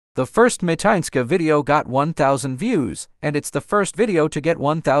The first Mitainska video got 1,000 views, and it's the first video to get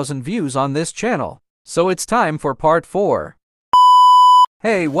 1,000 views on this channel. So it's time for part 4.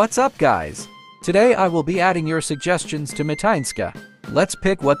 Hey, what's up guys? Today I will be adding your suggestions to Mitainska. Let's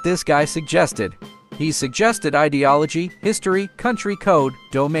pick what this guy suggested. He suggested ideology, history, country code,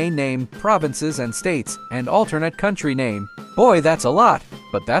 domain name, provinces and states, and alternate country name. Boy, that's a lot,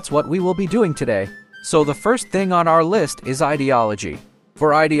 but that's what we will be doing today. So the first thing on our list is ideology.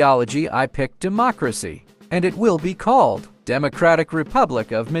 For ideology, I picked democracy, and it will be called Democratic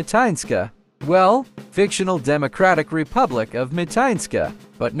Republic of Mitainska. Well, fictional Democratic Republic of Mitainska.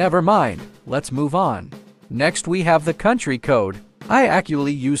 But never mind, let's move on. Next we have the country code. I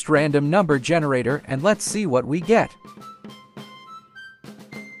actually used random number generator and let's see what we get.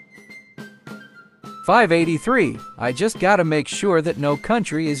 583. I just gotta make sure that no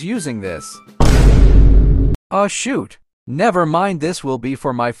country is using this. Oh shoot. Never mind, this will be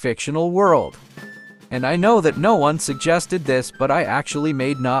for my fictional world. And I know that no one suggested this, but I actually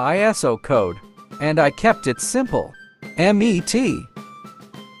made an ISO code. And I kept it simple. MET.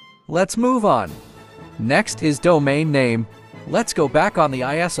 Let's move on. Next is domain name. Let's go back on the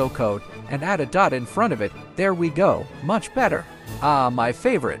ISO code and add a dot in front of it. There we go. Much better. My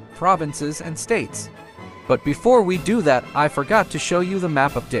favorite, provinces and states. But before we do that, I forgot to show you the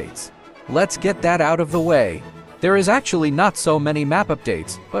map updates. Let's get that out of the way. There is actually not so many map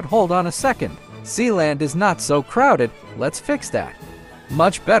updates, but hold on a second. Sealand is not so crowded. Let's fix that.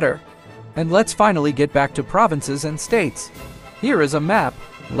 Much better. And let's finally get back to provinces and states. Here is a map.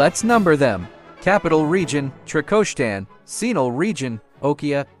 Let's number them. Capital Region, Trikostan, Senal Region,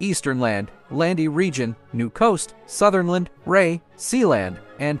 Okia, Easternland, Landy Region, New Coast, Southernland, Ray, Sealand,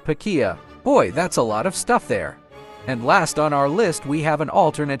 and Pakia. Boy, that's a lot of stuff there. And last on our list we have an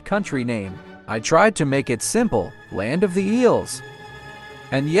alternate country name. I tried to make it simple, Land of the Eels.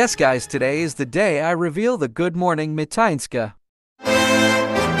 And yes guys, today is the day I reveal the Good Morning Mitainska.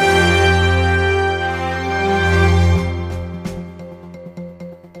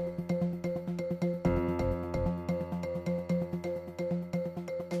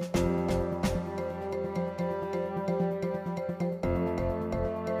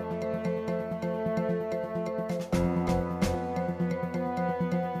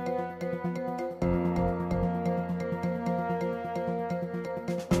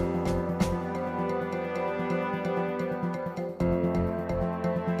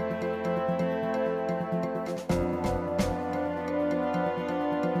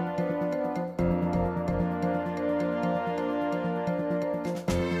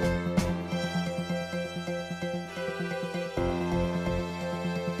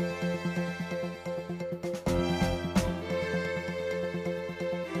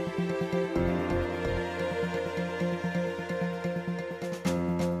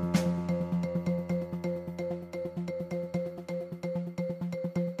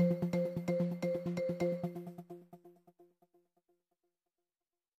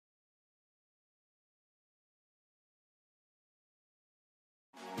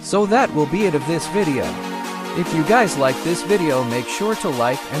 So that will be it of this video. If you guys like this video, make sure to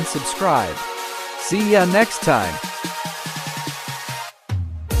like and subscribe. See ya next time.